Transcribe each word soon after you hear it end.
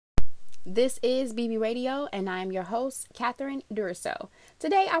This is BB Radio, and I am your host, Catherine Durso.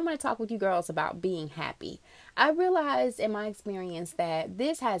 Today, I want to talk with you girls about being happy. I realized in my experience that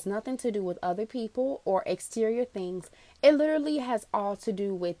this has nothing to do with other people or exterior things. It literally has all to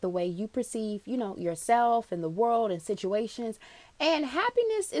do with the way you perceive, yourself and the world and situations. And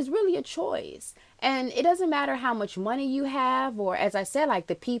happiness is really a choice. And it doesn't matter how much money you have, or as I said, like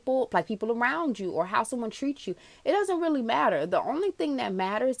people around you, or how someone treats you. It doesn't really matter. The only thing that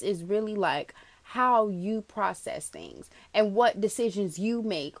matters is really like how you process things and what decisions you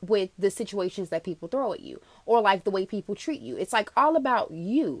make with the situations that people throw at you, or like the way people treat you. It's like all about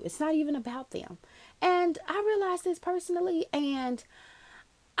you. It's not even about them. And I realized this personally, and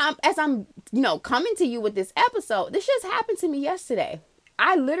as I'm, coming to you with this episode, this just happened to me yesterday.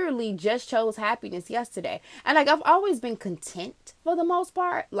 I literally just chose happiness yesterday. And like I've always been content for the most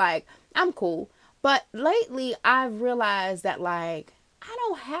part. Like I'm cool. But lately I've realized that like I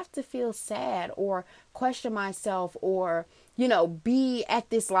don't have to feel sad or question myself or, be at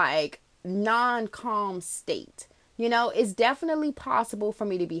this like non-calm state. It's definitely possible for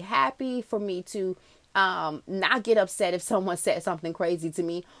me to be happy, for me to not get upset if someone said something crazy to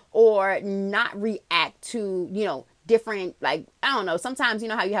me, or not react to, different, like, I don't know, sometimes you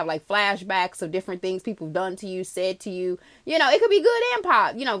know how you have like flashbacks of different things people have done to you, said to you. It could be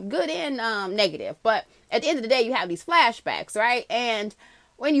good and good and negative, but at the end of the day you have these flashbacks, right? And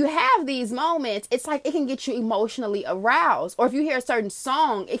when you have these moments, it's like it can get you emotionally aroused, or if you hear a certain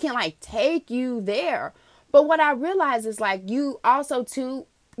song, it can like take you there. But what I realize is like you also too,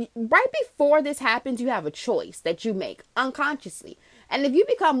 right before this happens, you have a choice that you make unconsciously. And if you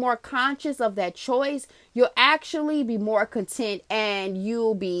become more conscious of that choice, you'll actually be more content and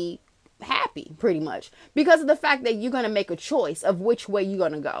you'll be happy pretty much because of the fact that you're going to make a choice of which way you're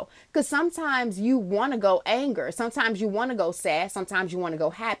going to go. Because sometimes you want to go anger, sometimes you want to go sad, sometimes you want to go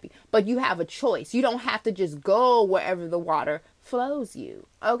happy, but you have a choice. You don't have to just go wherever the water flows you.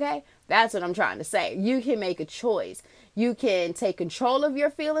 Okay, that's what I'm trying to say. You can make a choice. You can take control of your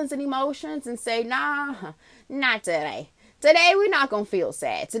feelings and emotions and say, nah, not today. Today we're not going to feel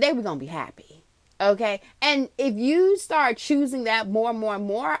sad. Today we're going to be happy. Okay. And if you start choosing that more and more and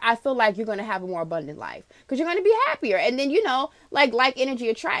more, I feel like you're going to have a more abundant life because you're going to be happier. And then, like energy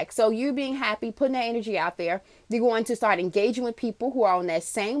attracts. So you being happy, putting that energy out there, you're going to start engaging with people who are on that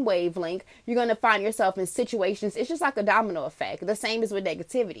same wavelength. You're going to find yourself in situations. It's just like a domino effect. The same as with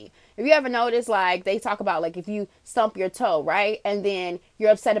negativity. If you ever notice, like they talk about like if you stump your toe, right? And then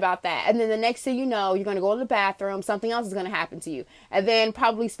you're upset about that. And then the next thing you know, you're going to go to the bathroom. Something else is going to happen to you. And then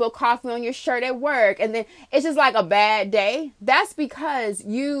probably spill coffee on your shirt at work. And then it's just like a bad day. That's because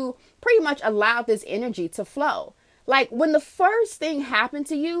you pretty much allowed this energy to flow. Like when the first thing happened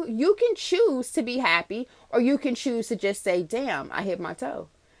to you, you can choose to be happy or you can choose to just say, damn, I hit my toe.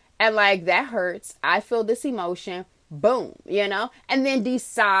 And like that hurts. I feel this emotion. Boom, and then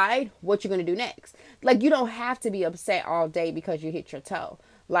decide what you're going to do next. Like you don't have to be upset all day because you hit your toe.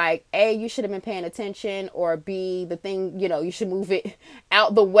 Like A, you should have been paying attention, or B, the thing, you should move it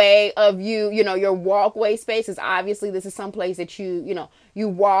out the way of you, your walkway space is obviously this is some place that you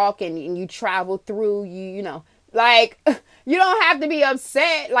walk and you travel through, like you don't have to be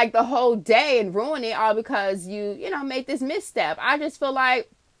upset like the whole day and ruin it all because you made this misstep. I just feel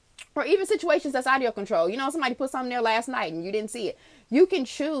like, or even situations that's out of your control. Somebody put something there last night and you didn't see it. You can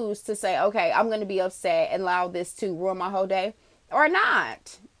choose to say, okay, I'm going to be upset and allow this to ruin my whole day, or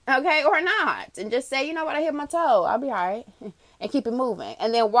not. Okay, or not. And just say, you know what, I hit my toe. I'll be all right. And keep it moving.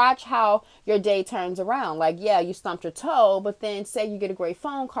 And then watch how your day turns around. Like, yeah, you stumped your toe, but then say you get a great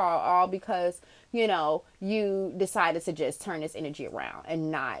phone call all because, you decided to just turn this energy around and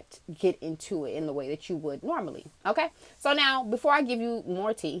not get into it in the way that you would normally. Okay. So now, before I give you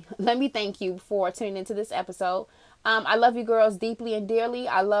more tea, let me thank you for tuning into this episode. I love you girls deeply and dearly.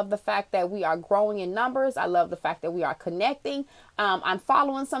 I love the fact that we are growing in numbers. I love the fact that we are connecting. I'm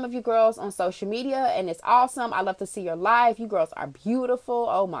following some of you girls on social media and it's awesome. I love to see your life. You girls are beautiful.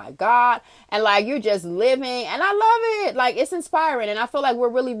 Oh my God. And like, you're just living and I love it. Like it's inspiring. And I feel like we're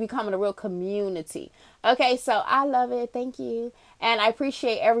really becoming a real community. Okay. So I love it. Thank you. And I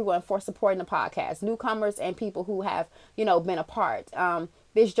appreciate everyone for supporting the podcast, newcomers and people who have, been a part.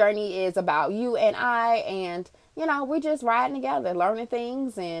 This journey is about you and I, and we're just riding together, learning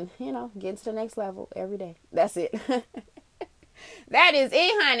things and, getting to the next level every day. That's it. That is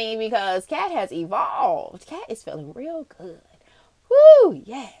it, honey, because Cat has evolved. Cat is feeling real good. Woo,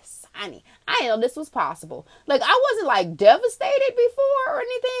 yes, honey. I didn't know this was possible. Like, I wasn't like devastated before or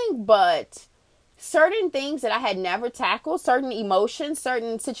anything, but certain things that I had never tackled, certain emotions,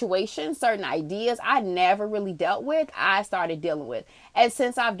 certain situations, certain ideas I never really dealt with, I started dealing with. And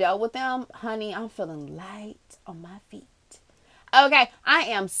since I've dealt with them, honey, I'm feeling light on my feet. Okay, I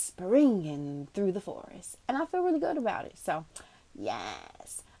am springing through the forest and I feel really good about it. So,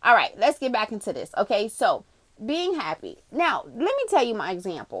 yes. All right, let's get back into this. Okay, so being happy. Now, let me tell you my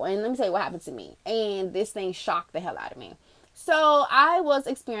example and let me tell you what happened to me. And this thing shocked the hell out of me. So, I was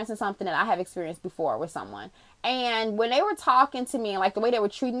experiencing something that I have experienced before with someone. And when they were talking to me, like the way they were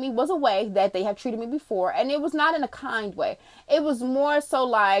treating me was a way that they have treated me before. And it was not in a kind way. It was more so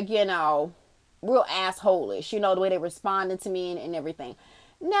like, real asshole-ish, the way they responded to me and everything.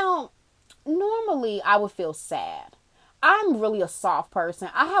 Now, normally I would feel sad. I'm really a soft person.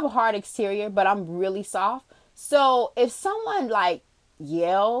 I have a hard exterior, but I'm really soft. So if someone like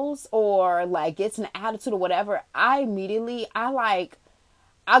yells or like gets an attitude or whatever, I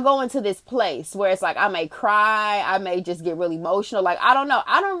go into this place where it's like I may cry, I may just get really emotional. Like, I don't know.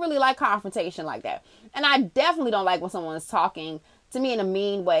 I don't really like confrontation like that. And I definitely don't like when someone is talking to me in a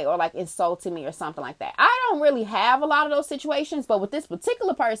mean way or like insulting me or something like that. I don't really have a lot of those situations, but with this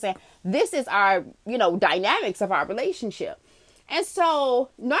particular person, this is our, dynamics of our relationship. And so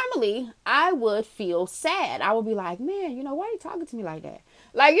normally I would feel sad. I would be like, man, why are you talking to me like that?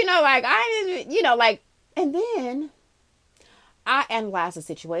 Like, like and then I analyzed the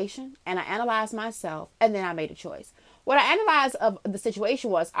situation and I analyzed myself and then I made a choice. What I analyzed of the situation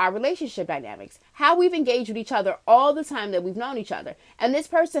was our relationship dynamics, how we've engaged with each other all the time that we've known each other. And this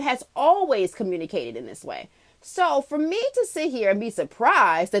person has always communicated in this way. So for me to sit here and be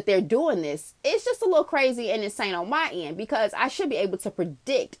surprised that they're doing this, it's just a little crazy and insane on my end because I should be able to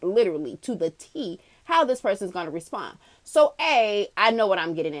predict literally to the T how this person is going to respond. So A, I know what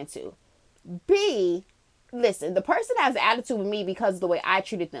I'm getting into. B, listen, the person has an attitude with me because of the way I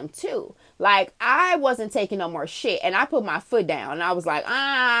treated them too. Like, I wasn't taking no more shit and I put my foot down and I was like,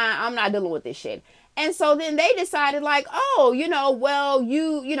 I'm not dealing with this shit. And so then they decided like, oh, well,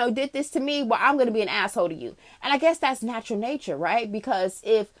 you did this to me. Well, I'm going to be an asshole to you. And I guess that's natural nature, right? Because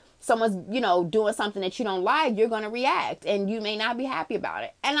if someone's, doing something that you don't like, you're going to react and you may not be happy about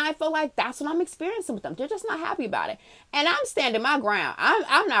it. And I feel like that's what I'm experiencing with them. They're just not happy about it. And I'm standing my ground.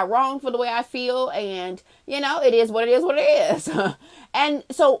 I'm not wrong for the way I feel. And, it is what it is, what it is. And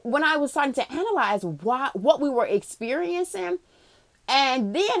so when I was starting to analyze what we were experiencing,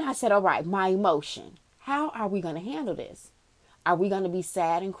 and then I said, all right, my emotion, how are we going to handle this? Are we going to be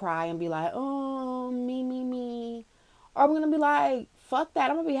sad and cry and be like, oh, me? Or are we going to be like, fuck that,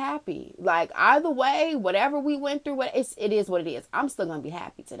 I'm going to be happy? Like, either way, whatever we went through, it is what it is. I'm still going to be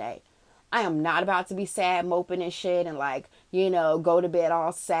happy today. I am not about to be sad, moping and shit and like, go to bed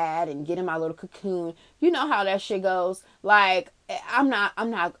all sad and get in my little cocoon. You know how that shit goes. Like, I'm not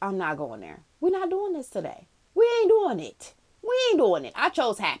going there. We're not doing this today. We ain't doing it. We ain't doing it. I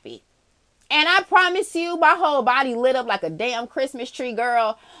chose happy. And I promise you, my whole body lit up like a damn Christmas tree,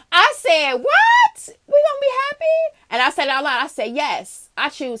 girl. I said, what? We gonna be happy? And I said it out loud. I said, yes, I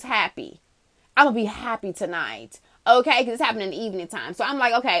choose happy. I'm gonna be happy tonight. Okay, because it's happening in the evening time. So I'm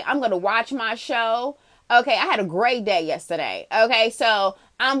like, okay, I'm gonna watch my show. Okay, I had a great day yesterday. Okay, so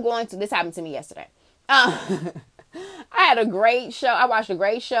this happened to me yesterday. I had a great show. I watched a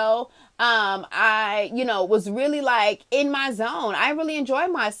great show. I, was really like in my zone. I really enjoyed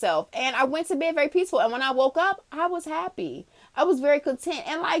myself and I went to bed very peaceful. And when I woke up, I was happy. I was very content.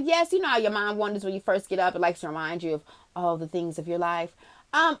 And like, yes, how your mind wanders when you first get up. It likes to remind you of all the things of your life.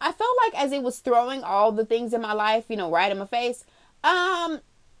 I felt like as it was throwing all the things in my life, right in my face, it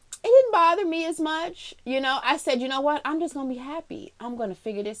didn't bother me as much. I said, you know what? I'm just going to be happy. I'm going to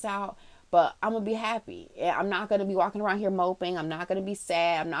figure this out. But I'm going to be happy. I'm not going to be walking around here moping. I'm not going to be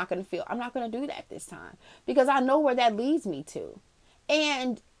sad. I'm not going to do that this time. Because I know where that leads me to.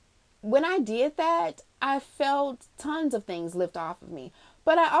 And when I did that, I felt tons of things lift off of me.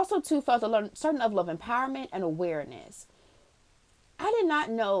 But I also, too, felt a certain level of empowerment and awareness. I did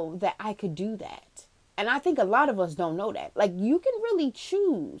not know that I could do that. And I think a lot of us don't know that. Like, you can really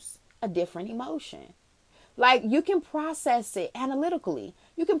choose a different emotion. Like, you can process it analytically.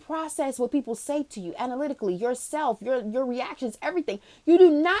 You can process what people say to you analytically, yourself, your reactions, everything. You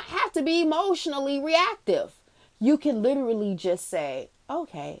do not have to be emotionally reactive. You can literally just say,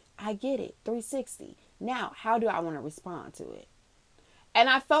 okay, I get it, 360. Now, how do I want to respond to it? And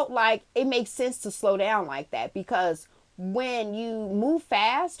I felt like it makes sense to slow down like that because when you move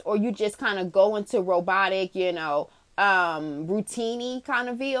fast or you just kind of go into robotic, routine-y kind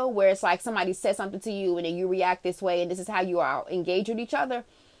of feel where it's like somebody says something to you and then you react this way and this is how you are engaged with each other.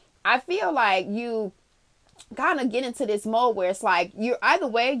 I feel like you kind of get into this mode where it's like you're either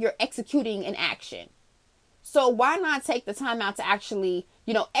way, you're executing an action. So why not take the time out to actually,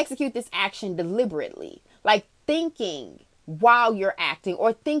 execute this action deliberately? Like thinking while you're acting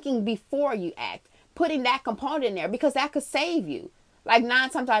or thinking before you act, putting that component in there because that could save you. Like 9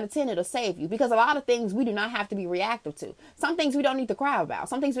 times out of 10, it'll save you because a lot of things we do not have to be reactive to. Some things we don't need to cry about.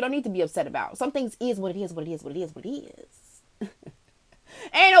 Some things we don't need to be upset about. Some things is what it is, what it is, what it is, what it is.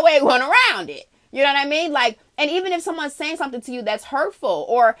 Ain't no way going around it. You know what I mean? Like, and even if someone's saying something to you that's hurtful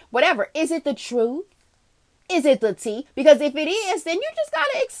or whatever, is it the truth? Is it the tea? Because if it is, then you just got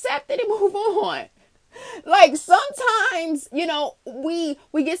to accept it and move on. Like sometimes, we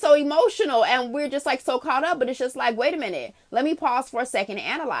get so emotional and we're just like so caught up, but it's just like, wait a minute, let me pause for a second and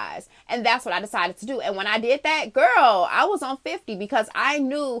analyze. And that's what I decided to do. And when I did that, girl, I was on 50 because I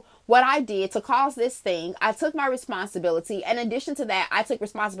knew what I did to cause this thing. I took my responsibility. In addition to that, I took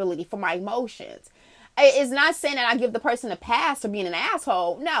responsibility for my emotions. It's not saying that I give the person a pass for being an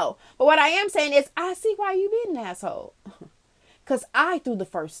asshole. No. But what I am saying is I see why you being an asshole. Because I threw the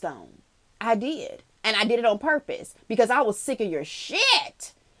first stone. I did. And I did it on purpose because I was sick of your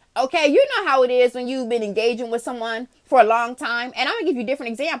shit. Okay, you know how it is when you've been engaging with someone for a long time. And I'm going to give you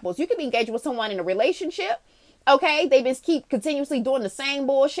different examples. You could be engaging with someone in a relationship. Okay, they just keep continuously doing the same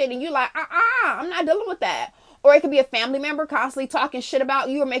bullshit. And you're like, I'm not dealing with that. Or it could be a family member constantly talking shit about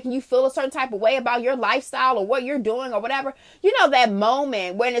you or making you feel a certain type of way about your lifestyle or what you're doing or whatever. You know that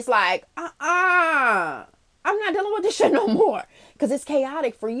moment when it's like, I'm not dealing with this shit no more. Because it's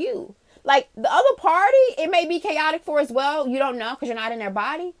chaotic for you. Like the other party, it may be chaotic for as well. You don't know because you're not in their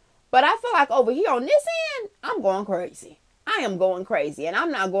body. But I feel like over here on this end, I'm going crazy. I am going crazy and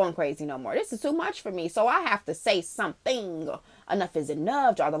I'm not going crazy no more. This is too much for me. So I have to say something. Enough is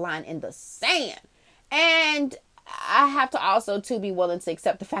enough. Draw the line in the sand. And I have to also too be willing to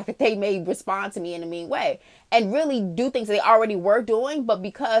accept the fact that they may respond to me in a mean way and really do things they already were doing. But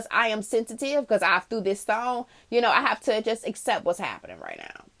because I am sensitive, because I threw this stone, I have to just accept what's happening right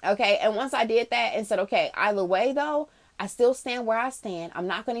now. Okay. And once I did that and said, okay, either way though, I still stand where I stand. I'm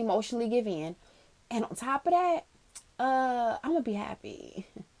not going to emotionally give in. And on top of that, I'm going to be happy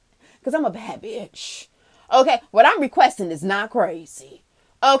because I'm a bad bitch. Okay. What I'm requesting is not crazy.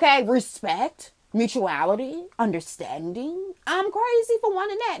 Okay. Respect. Mutuality, understanding. I'm crazy for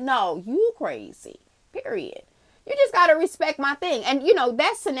wanting that. No, you crazy. Period. You just got to respect my thing. And,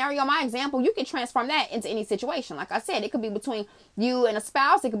 that scenario, my example, you can transform that into any situation. Like I said, it could be between you and a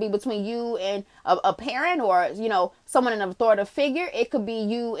spouse. It could be between you and a parent or, someone in an authoritative figure. It could be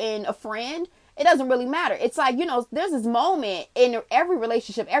you and a friend. It doesn't really matter. It's like, there's this moment in every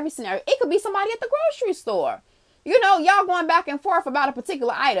relationship, every scenario. It could be somebody at the grocery store. Y'all going back and forth about a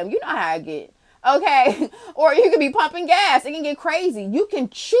particular item. You know how I get. Okay. Or you can be pumping gas. It can get crazy. You can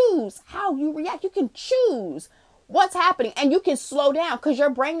choose how you react. You can choose what's happening and you can slow down because your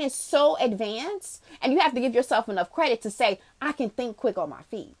brain is so advanced and you have to give yourself enough credit to say, I can think quick on my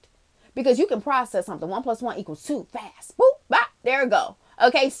feet because you can process something. 1 + 1 = 2 fast. Boop, bop, there you go.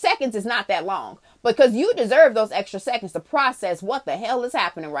 Okay. Seconds is not that long because you deserve those extra seconds to process what the hell is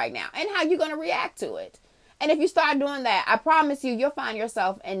happening right now and how you're going to react to it. And if you start doing that, I promise you'll find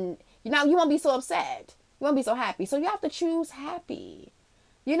yourself and you won't be so upset. You won't be so happy. So you have to choose happy.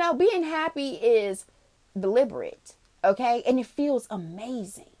 Being happy is deliberate. Okay. And it feels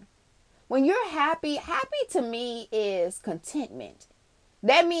amazing. When you're happy, happy to me is contentment.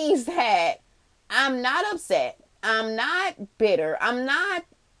 That means that I'm not upset. I'm not bitter. I'm not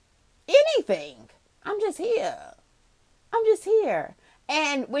anything. I'm just here. I'm just here.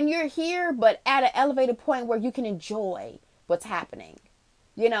 And when you're here, but at an elevated point where you can enjoy what's happening.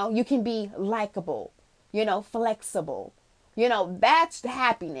 You can be likable, flexible. That's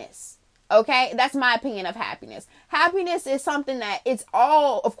happiness. Okay. That's my opinion of happiness. Happiness is something that it's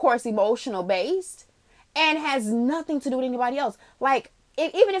all, of course, emotional based and has nothing to do with anybody else. Like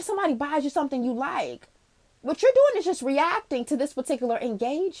even if somebody buys you something you like, what you're doing is just reacting to this particular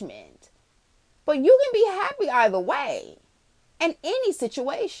engagement, but you can be happy either way. In any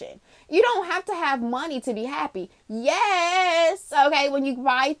situation. You don't have to have money to be happy. Yes. Okay. When you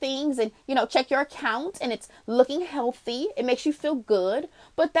buy things and, check your account and it's looking healthy, it makes you feel good.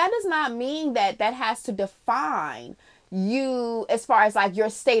 But that does not mean that has to define you as far as like your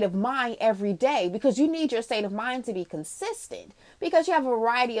state of mind every day, because you need your state of mind to be consistent because you have a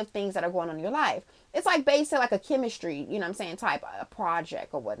variety of things that are going on in your life. It's like basically like a chemistry, type of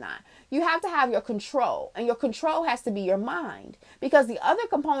project or whatnot. You have to have your control, and your control has to be your mind because the other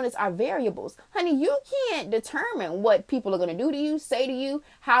components are variables. Honey, you can't determine what people are going to do to you, say to you,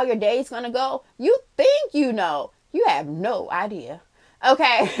 how your day's going to go. You think you know. You have no idea.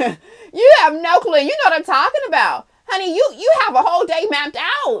 Okay. You have no clue. You know what I'm talking about. Honey, you have a whole day mapped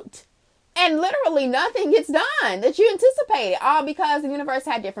out. And literally nothing gets done that you anticipated, all because the universe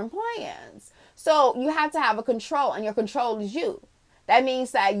had different plans. So you have to have a control, and your control is you. That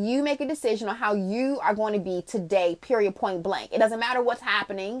means that you make a decision on how you are going to be today, period, point blank. It doesn't matter what's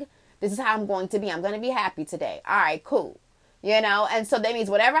happening. This is how I'm going to be. I'm going to be happy today. All right, cool. And so that means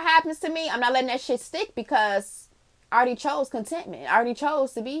whatever happens to me, I'm not letting that shit stick because I already chose contentment. I already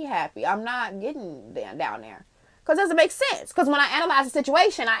chose to be happy. I'm not getting down there. Because it doesn't make sense. Because when I analyze the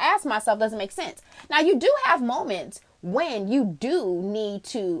situation, I ask myself, does it make sense? Now, you do have moments when you do need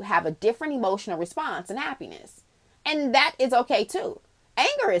to have a different emotional response and happiness. And that is okay too.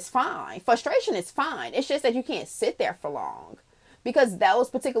 Anger is fine. Frustration is fine. It's just that you can't sit there for long. Because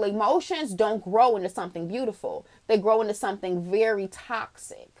those particular emotions don't grow into something beautiful. They grow into something very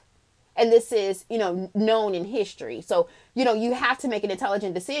toxic. And this is, known in history. So, you have to make an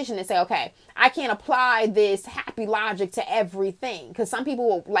intelligent decision and say, okay, I can't apply this happy logic to everything. Because some people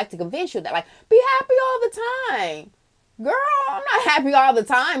will like to convince you that, like, be happy all the time. Girl, I'm not happy all the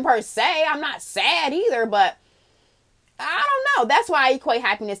time per se. I'm not sad either, but I don't know. That's why I equate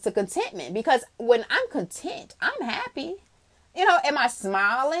happiness to contentment. Because when I'm content, I'm happy. Am I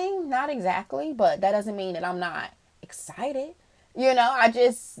smiling? Not exactly, but that doesn't mean that I'm not excited. I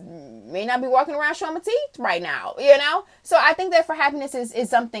just may not be walking around showing my teeth right now, So I think that for happiness is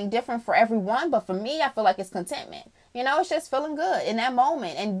something different for everyone. But for me, I feel like it's contentment. It's just feeling good in that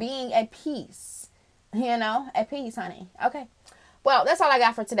moment and being at peace, at peace, honey. Okay. Well, that's all I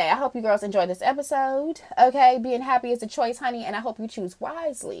got for today. I hope you girls enjoyed this episode. Okay. Being happy is a choice, honey. And I hope you choose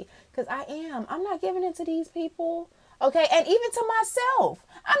wisely because I am. I'm not giving in to these people. Okay, and even to myself,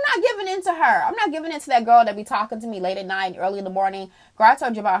 I'm not giving in to her. I'm not giving in to that girl that be talking to me late at night, early in the morning. Girl, I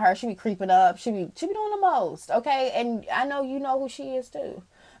told you about her. She be creeping up. She be doing the most. Okay, and I know you know who she is too.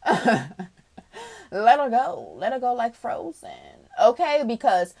 Let her go. Let her go like Frozen. Okay,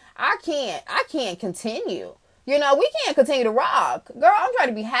 because I can't continue. We can't continue to rock. Girl, I'm trying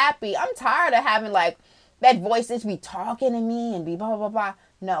to be happy. I'm tired of having like that voice that's be talking to me and be blah, blah, blah, blah.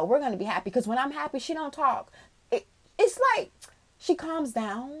 No, we're going to be happy because when I'm happy, she don't talk. It's like she calms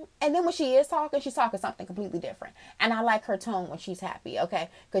down, and then when she is talking, she's talking something completely different. And I like her tone when she's happy, okay?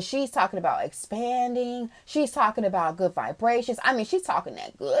 Because she's talking about expanding. She's talking about good vibrations. I mean, she's talking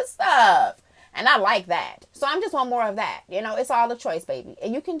that good stuff. And I like that. So I'm just want more of that. It's all a choice, baby.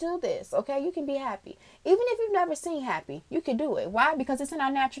 And you can do this, okay? You can be happy. Even if you've never seen happy, you can do it. Why? Because it's in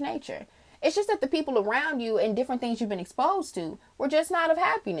our natural nature. It's just that the people around you and different things you've been exposed to were just not of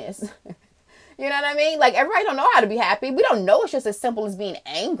happiness. You know what I mean? Like, everybody don't know how to be happy. We don't know it's just as simple as being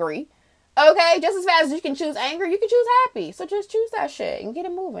angry. Okay? Just as fast as you can choose anger, you can choose happy. So just choose that shit and get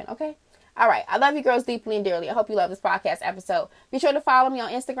it moving, okay? All right. I love you girls deeply and dearly. I hope you love this podcast episode. Be sure to follow me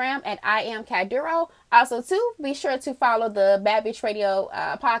on Instagram at I am Caduro. Also, too, be sure to follow the Bad Bitch Radio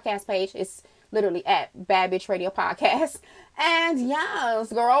podcast page. It's literally at Bad Bitch Radio Podcast. And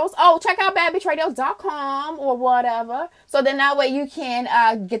yes, girls. Oh, check out badbitchradio.com or whatever. So then that way you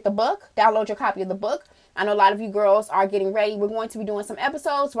can get the book, download your copy of the book. I know a lot of you girls are getting ready. We're going to be doing some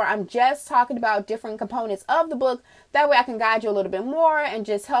episodes where I'm just talking about different components of the book. That way I can guide you a little bit more and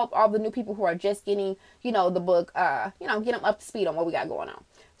just help all the new people who are just getting, the book, get them up to speed on what we got going on.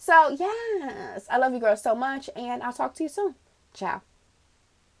 So, yes, I love you girls so much, and I'll talk to you soon. Ciao.